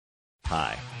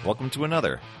Hi, welcome to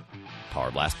another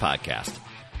Power Blast podcast.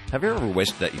 Have you ever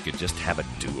wished that you could just have a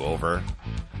do-over?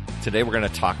 Today we're going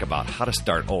to talk about how to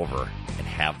start over and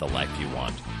have the life you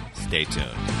want. Stay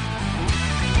tuned.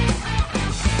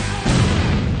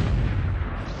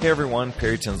 Hey everyone,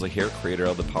 Perry Tinsley here, creator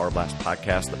of the Power Blast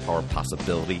podcast, the power of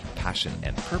possibility, passion,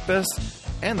 and purpose,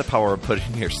 and the power of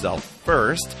putting yourself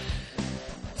first.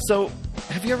 So,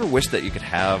 have you ever wished that you could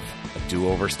have a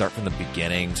do-over, start from the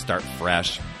beginning, start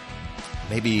fresh?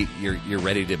 Maybe you're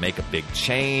ready to make a big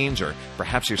change, or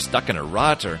perhaps you're stuck in a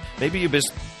rut, or maybe you've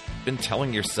just been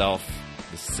telling yourself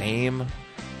the same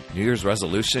New Year's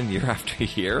resolution year after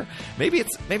year. Maybe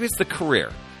it's the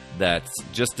career that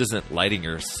just isn't lighting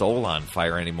your soul on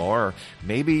fire anymore. Or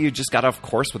maybe you just got off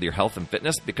course with your health and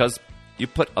fitness because you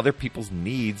put other people's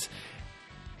needs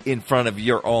in front of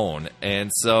your own.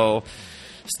 And so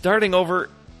starting over,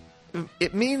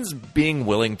 it means being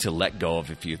willing to let go of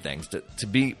a few things, to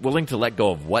be willing to let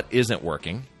go of what isn't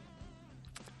working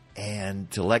and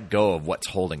to let go of what's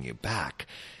holding you back.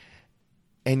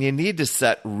 And you need to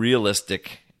set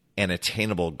realistic and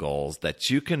attainable goals that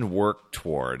you can work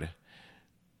toward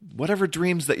whatever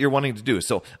dreams that you're wanting to do.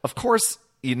 So, of course,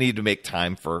 you need to make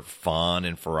time for fun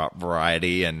and for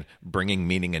variety and bringing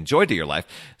meaning and joy to your life.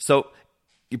 So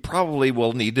you probably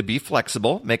will need to be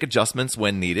flexible, make adjustments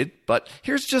when needed. But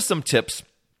here's just some tips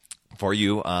for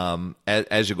you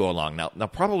as you go along. Now,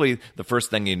 probably the first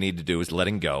thing you need to do is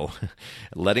letting go.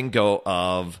 Letting go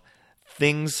of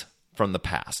things from the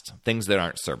past, things that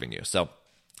aren't serving you. So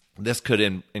this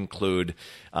could include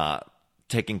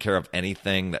taking care of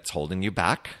anything that's holding you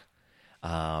back,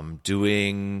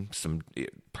 doing some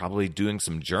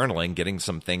journaling, getting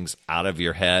some things out of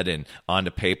your head and onto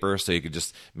paper so you could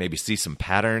just maybe see some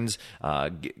patterns,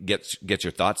 get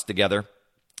your thoughts together,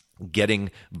 getting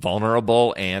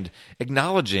vulnerable and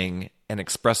acknowledging and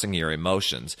expressing your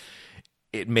emotions.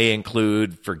 It may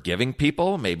include forgiving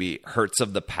people, maybe hurts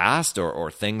of the past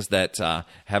or things that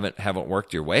haven't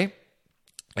worked your way.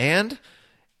 And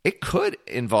it could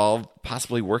involve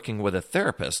possibly working with a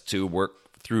therapist to work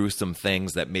through some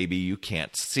things that maybe you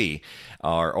can't see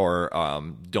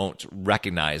or don't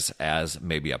recognize as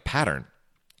maybe a pattern.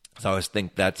 So I always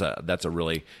think that's a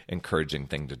really encouraging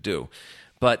thing to do.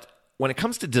 But when it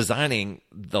comes to designing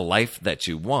the life that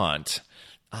you want,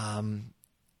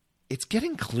 it's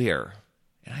getting clear.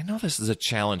 And I know this is a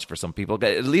challenge for some people.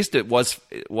 At least it was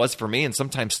for me, and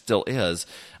sometimes still is.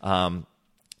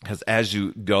 Because as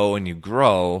you go and you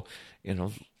grow,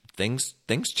 things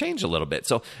change a little bit.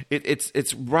 So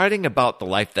it's writing about the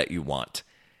life that you want,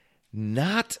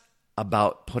 not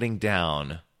about putting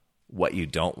down what you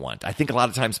don't want. I think a lot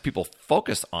of times people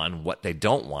focus on what they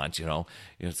don't want.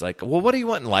 It's like, well, what do you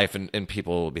want in life? And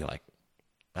people will be like,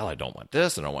 well, I don't want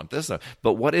this, and I don't want this.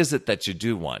 But what is it that you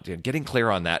do want? Getting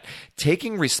clear on that,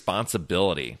 taking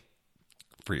responsibility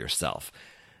for yourself.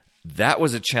 That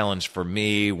was a challenge for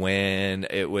me when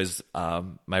it was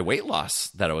my weight loss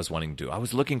that I was wanting to do. I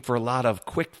was looking for a lot of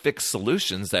quick fix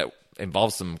solutions that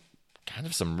involve some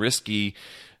risky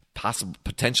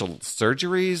potential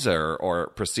surgeries or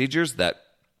procedures that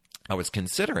I was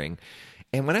considering.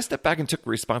 And when I stepped back and took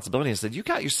responsibility and said, you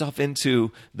got yourself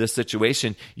into this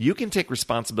situation, you can take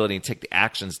responsibility and take the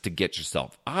actions to get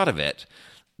yourself out of it,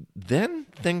 then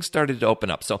things started to open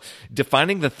up. So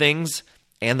defining the things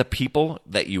and the people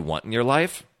that you want in your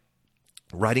life,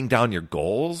 writing down your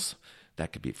goals.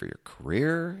 That could be for your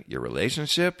career, your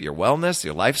relationship, your wellness,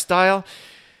 your lifestyle.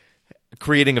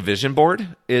 Creating a vision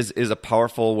board is a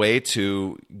powerful way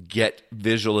to get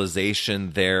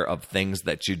visualization there of things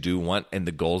that you do want and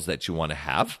the goals that you want to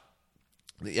have.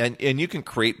 And you can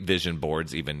create vision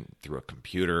boards even through a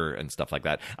computer and stuff like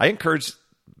that. I encourage,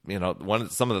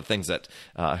 some of the things that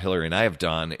Hillary and I have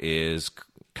done is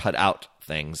cut out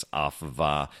things out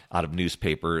of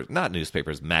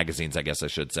magazines, I guess I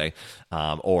should say,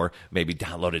 or maybe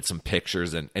downloaded some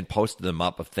pictures and posted them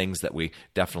up of things that we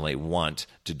definitely want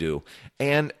to do,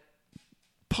 and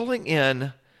pulling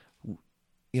in,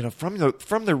 from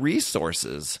the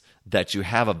resources that you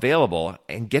have available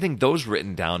and getting those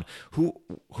written down. Who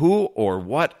or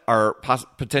what are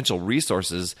potential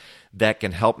resources that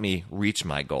can help me reach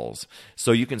my goals,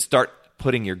 so you can start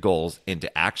putting your goals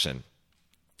into action.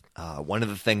 One of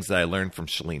the things that I learned from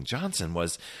Chalene Johnson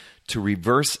was to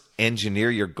reverse engineer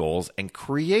your goals and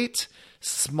create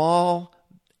small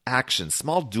actions,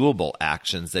 small doable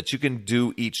actions that you can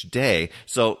do each day.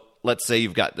 So let's say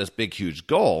you've got this big, huge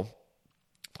goal.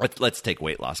 Let's take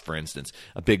weight loss, for instance.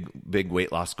 A big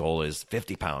weight loss goal is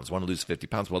 50 pounds. Want to lose 50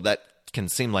 pounds. Well, that can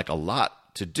seem like a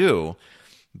lot to do.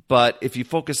 But if you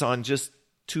focus on just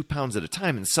 2 pounds at a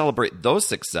time and celebrate those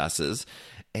successes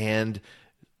and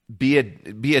be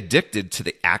addicted to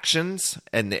the actions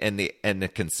and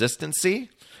the consistency,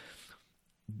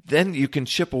 then you can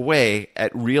chip away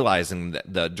at realizing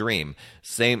the dream.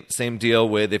 Same deal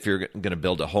with if you're going to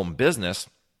build a home business.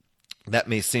 That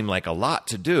may seem like a lot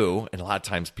to do, and a lot of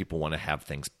times people want to have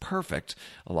things perfect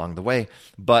along the way.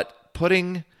 But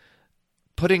putting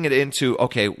it into,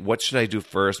 okay, what should I do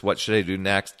first? What should I do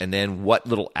next? And then what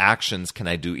little actions can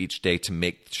I do each day to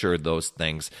make sure those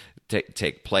things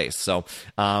take place? So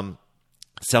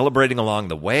celebrating along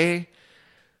the way,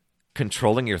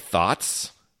 controlling your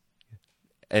thoughts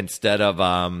instead of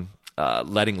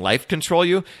letting life control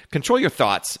you. Control your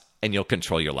thoughts and you'll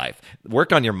control your life.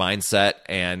 Work on your mindset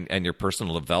and your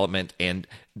personal development, and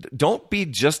don't be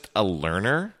just a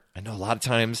learner. I know a lot of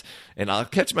times, and I'll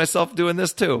catch myself doing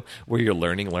this too, where you're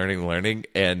learning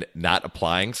and not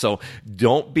applying. So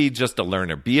don't be just a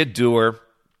learner. Be a doer.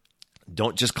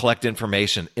 Don't just collect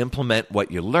information. Implement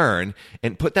what you learn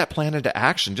and put that plan into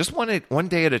action just one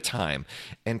day at a time,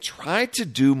 and try to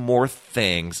do more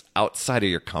things outside of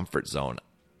your comfort zone.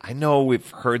 I know we've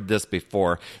heard this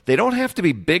before. They don't have to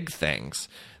be big things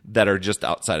that are just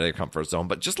outside of your comfort zone,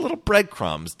 but just little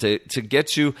breadcrumbs to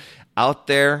get you out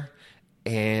there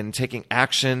and taking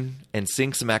action and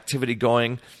seeing some activity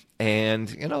going. And,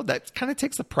 that kind of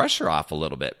takes the pressure off a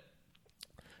little bit.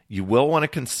 You will want to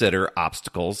consider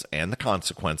obstacles and the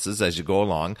consequences as you go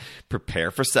along. Prepare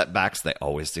for setbacks. They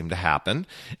always seem to happen.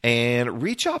 And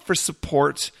reach out for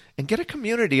support and get a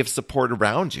community of support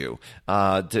around you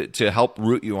to help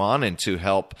root you on and to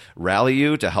help rally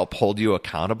you, to help hold you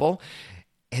accountable.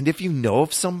 And if you know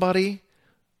of somebody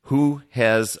who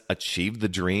has achieved the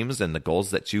dreams and the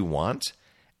goals that you want,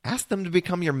 ask them to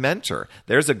become your mentor.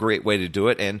 There's a great way to do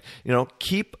it. And,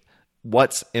 keep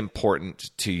what's important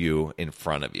to you in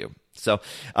front of you. So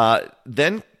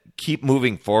then keep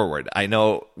moving forward. I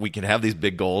know we can have these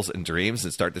big goals and dreams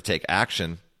and start to take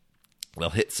action.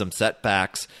 We'll hit some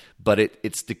setbacks, but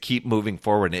it's to keep moving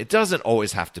forward. And it doesn't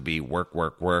always have to be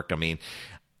work. I mean,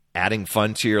 adding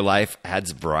fun to your life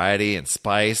adds variety and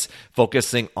spice.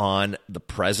 Focusing on the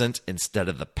present instead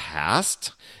of the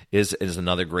past is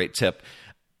another great tip.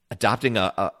 Adopting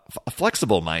a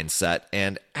flexible mindset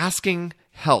and asking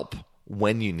help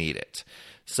when you need it.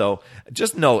 So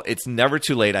just know it's never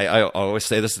too late. I always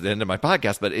say this at the end of my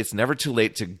podcast, but it's never too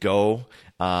late to go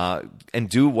and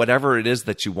do whatever it is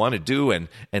that you want to do and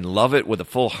love it with a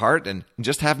full heart and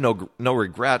just have no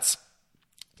regrets.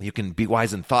 You can be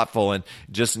wise and thoughtful and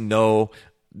just know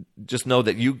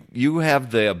that you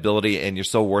have the ability and you're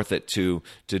so worth it to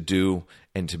do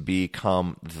and to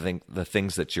become the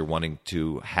things that you're wanting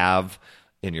to have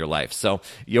in your life. So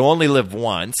you only live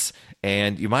once,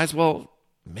 and you might as well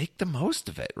make the most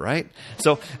of it, right?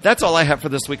 So that's all I have for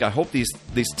this week. I hope these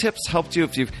tips helped you.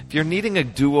 If you're needing a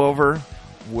do-over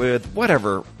with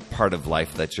whatever part of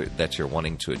life that you're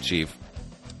wanting to achieve,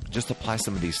 just apply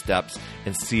some of these steps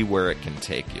and see where it can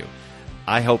take you.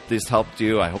 I hope this helped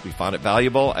you. I hope you found it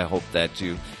valuable. I hope that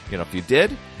if you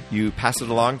did, you pass it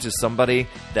along to somebody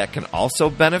that can also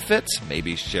benefit,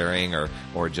 maybe sharing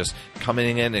or just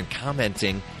coming in and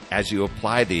commenting as you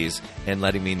apply these and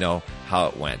letting me know how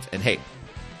it went. And hey,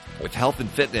 if health and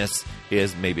fitness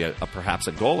is maybe perhaps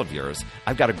a goal of yours,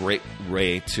 I've got a great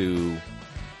way to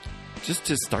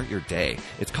start your day.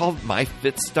 It's called My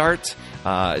Fit Start.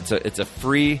 It's a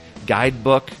free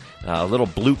guidebook, a little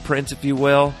blueprint, if you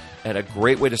will, and a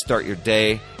great way to start your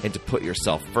day and to put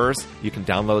yourself first. You can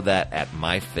download that at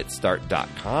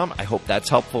myfitstart.com. I hope that's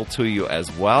helpful to you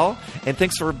as well. And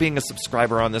thanks for being a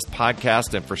subscriber on this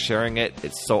podcast and for sharing it.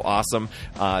 It's so awesome.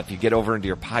 If you get over into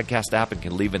your podcast app and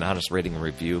can leave an honest rating and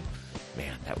review,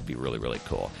 man, that would be really, really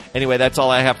cool. Anyway, that's all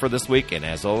I have for this week. And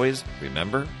as always,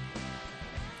 remember,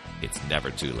 it's never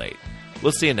too late.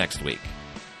 We'll see you next week.